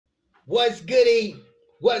What's goody?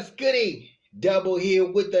 What's goody? Double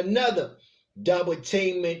here with another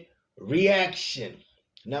double-tainment reaction.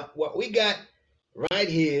 Now, what we got right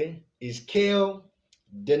here is Denero,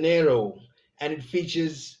 and it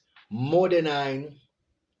features Modenine,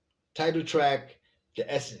 title track,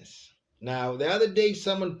 The Essence. Now, the other day,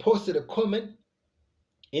 someone posted a comment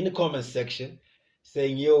in the comment section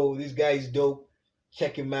saying, yo, this guy is dope.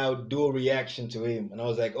 Check him out, do a reaction to him. And I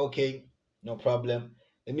was like, okay, no problem.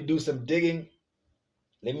 Let me do some digging.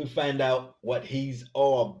 Let me find out what he's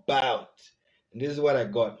all about. And this is what I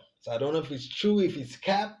got. So I don't know if it's true, if it's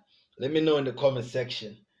cap. Let me know in the comment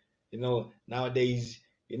section. You know, nowadays,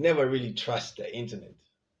 you never really trust the internet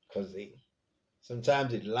because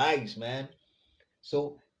sometimes it lies, man.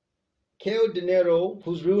 So, Denero,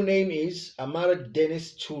 whose real name is Amara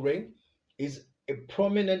Dennis Toure, is a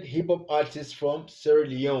prominent hip-hop artist from Sierra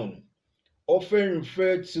Leone, often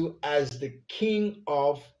referred to as the King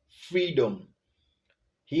of Freedom.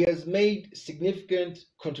 He has made significant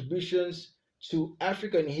contributions to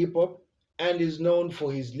African hip-hop and is known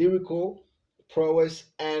for his lyrical prowess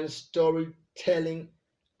and storytelling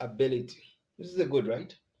ability. This is a good,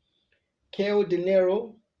 right?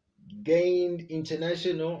 Denero gained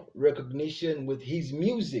international recognition with his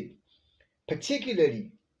music,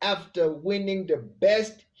 particularly after winning the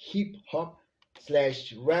Best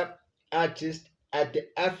Hip-Hop/Rap Artist at the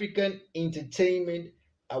African Entertainment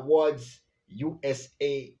Awards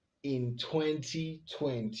USA in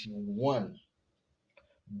 2021,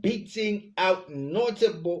 beating out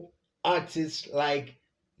notable artists like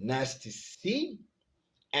Nasty C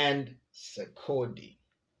and Sarkodie.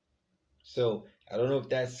 So I don't know if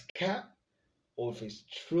that's cap or if it's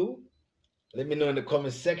true. Let me know in the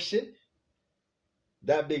comment section.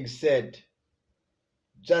 That being said,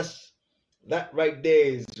 just that right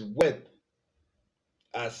there is worth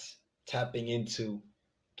us tapping into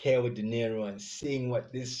Denero and seeing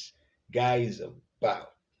what this guy is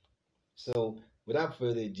about. So without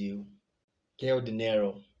further ado,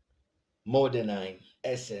 Denero, Modenine,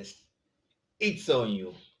 SS, it's on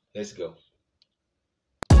you. Let's go.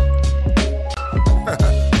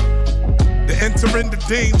 They enter in the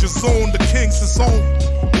danger zone, the king's his own.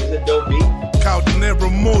 This is a dope beat. Denero,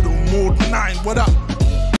 Modenine, what up?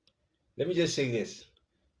 Let me just say this.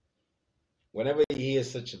 Whenever you hear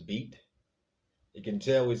such a beat, you can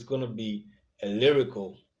tell it's going to be a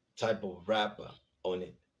lyrical type of rapper on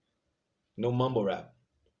it. No mumble rap.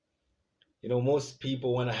 You know, most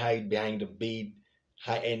people want to hide behind the beat,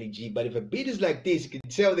 high energy, but if a beat is like this, you can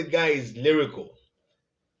tell the guy is lyrical.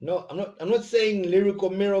 No, I'm not saying lyrical,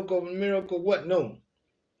 miracle, what? No.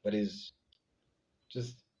 But it's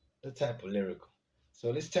just the type of lyrical.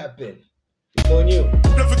 So let's tap in. It's on you.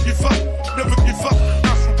 Never give up, never give up.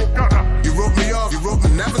 That's what we gotta. You wrote me off, you wrote me,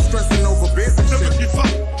 never stressing over basic shit. Never give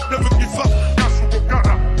up, never give up. That's what we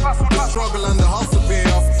gotta. The struggle and the hustle pay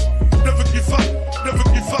off. Never give up, never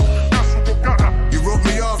give up. That's what we gotta. You wrote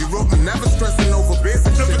me off, you wrote me, never stressing over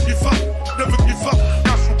basic shit. Never give up, never give up.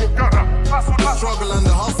 That's what we gotta. The struggle and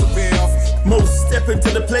the hustle pay off. Most step into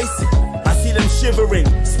the place, I see them shivering.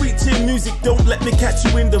 Sweet chin music, don't let me catch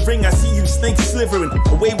you in the ring. I see you snakes slithering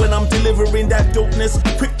away when I'm delivering that dopeness.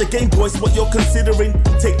 Quick the game, boys, what you're considering.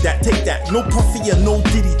 Take that, no puffy and no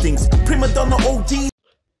diddy things. Prima donna OG.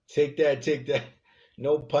 Take that.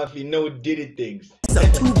 No puffy, no diddy things.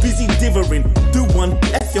 I'm too busy divering. Do one,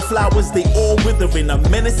 F your flowers, they all withering. I'm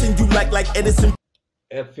menacing you like Edison.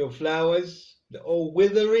 F your flowers, the old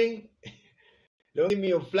withering. Don't give me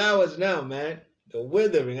your flowers now, man. They're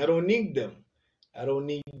withering. I don't need them. I don't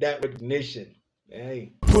need that recognition.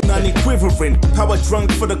 Hey. Good on quivering. Power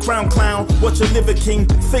drunk for the crown clown. Watch your liver king.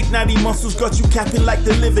 Fake natty muscles got you capping like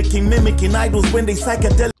the liver king. Mimicking idols when they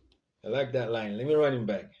psychedelic. I like that line. Let me run him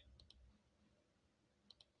back.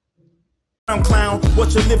 Crown clown.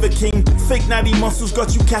 Watch your liver king. Fake natty muscles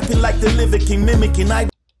got you capping like the liver king. Mimicking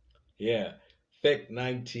idols. Yeah. Fake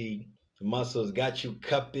 90 muscles got you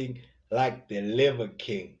cupping like the Liver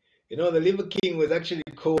King. You know, the Liver King was actually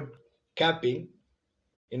called capping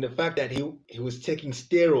in the fact that he was taking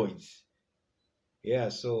steroids. Yeah,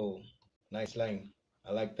 so nice line.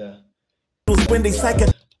 I like the when they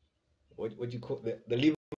what you call the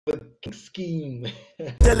Liver King scheme.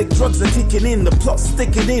 Delic drugs are kicking in, the plot's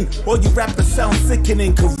sticking in. All you rappers sound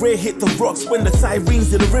sickening. Career hit the rocks when the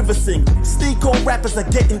sirens in the river sing. Sneak on rappers are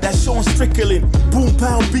getting that Sean Strickling. Boom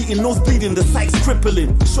pow beating, nose bleeding, the psych's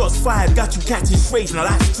crippling. Shots fired, got you catching strays, now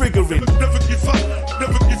that's triggering. Never give up,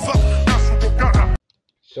 never give up. That's what we gotta.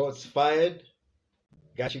 Shots fired,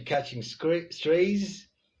 got you catching strays.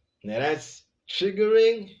 Now that's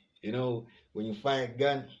triggering. You know, when you fire a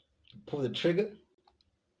gun, you pull the trigger.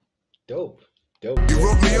 Dope. You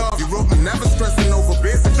wrote me off, you wrote me, never stressing over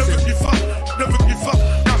basic Never shit. give up, never give up.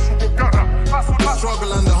 That's what we gotta.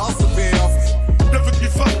 Struggle and the hustle pay off. Never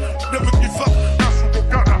give up, never give up. That's what we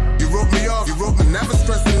gotta. You wrote me off, you wrote me, never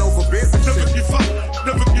stressing over basic Never shit. give up,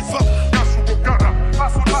 never give up. That's what we gotta.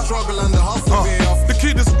 Struggle and the hustle pay off. The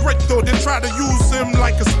kid is great though, they try to use him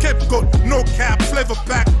like a scapegoat. No cap, flavor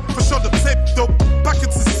pack, for sure the tape dope.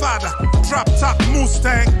 Packets inside, drop top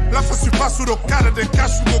Mustang. La face you pass the cara, then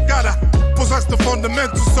cash you go gotta. Possess the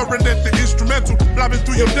fundamentals, surrender the instrumental. Blabbing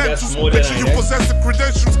through your That's dentals, Modenine, make sure you eh? possess the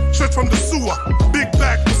credentials. Straight from the sewer, big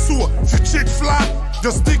bag pursuer. If your chick fly,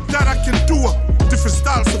 just think that I can do her. Different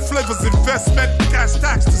styles and flavors, investment, cash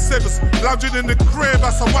tax to savers. Lounging in the crib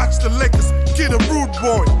as I watch the Lakers. Kid a rude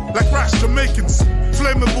boy, like Rash Jamaicans.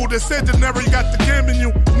 Flammable, they say Denero, you got the game in you.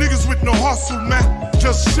 Niggas with no hustle, man,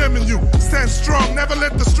 just shaming you. Stand strong, never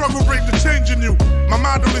let the struggle bring the change in you. My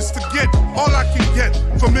motto is to get all I can get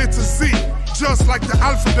from A to Z, just like the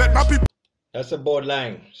alphabet. My people. That's a bold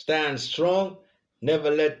line. Stand strong.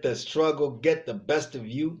 Never let the struggle get the best of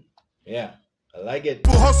you. Yeah, I like it.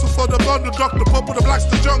 People hustle for the bundle, duck the purple, the blacks,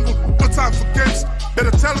 the jungle. No time for games.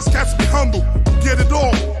 Better tell us cats be humble. Get it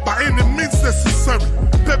all by any means necessary.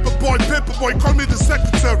 Paper boy, call me the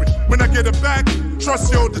secretary. When I get it back,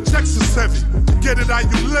 trust yo, the checks is heavy. Get it how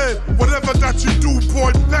you live, whatever that you do,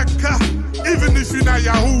 boy, Becca. Even if you're not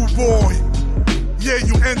Yahoo boy. Yeah,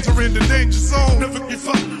 you enter in the danger zone. Never give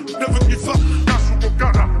up, never give up. That's what we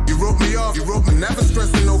gotta. You wrote me off, you wrote me, never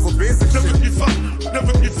stressing over basic Never shit. give up,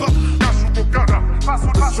 never give up. That's what we gotta.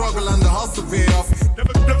 The struggle and the hustle pay off.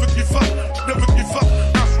 Never give up, never give up.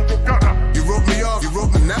 That's what we gotta. You wrote me off, you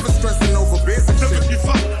wrote me, never stressing over basic Never shit. give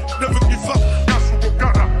up, never give up. That's what we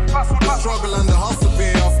gotta. The struggle and the hustle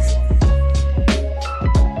pay off.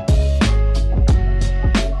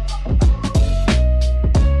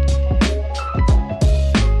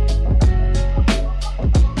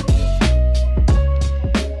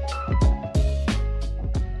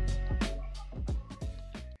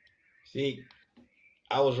 See,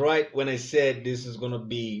 I was right when I said this is gonna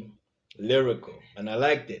be lyrical, and I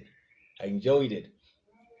liked it. I enjoyed it.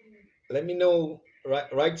 Let me know.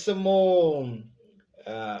 Write some more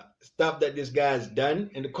stuff that this guy's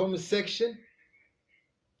done in the comment section.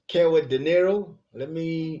 Keodenero. Let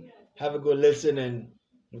me have a good listen, and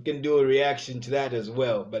we can do a reaction to that as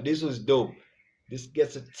well. But this was dope. This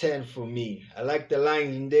gets a 10 from me. I like the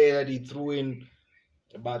lines in there that he threw in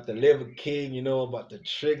about the Liver King, you know, about the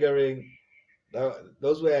triggering.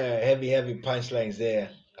 Those were heavy punchlines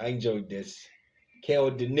there. I enjoyed this.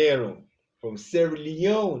 Denero from Sierra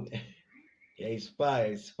Leone. Yeah, he's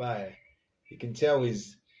fire. You can tell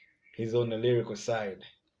he's on the lyrical side.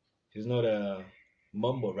 He's not a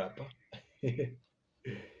mumble rapper.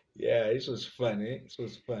 Yeah, this was fun, eh? This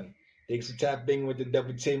was fun. Thanks for tapping with the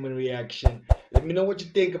Doubletainment reaction. Let me know what you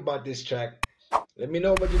think about this track. Let me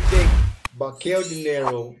know what you think about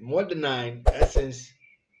Denero, Modenine, Essence.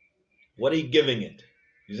 What are you giving it?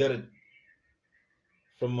 Is that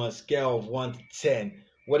from a scale of 1 to 10?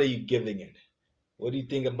 What are you giving it? What do you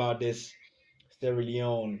think about this Sierra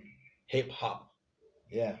Leone hip hop?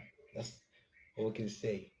 Yeah, that's all we can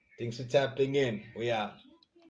say. Thanks for tapping in. We out.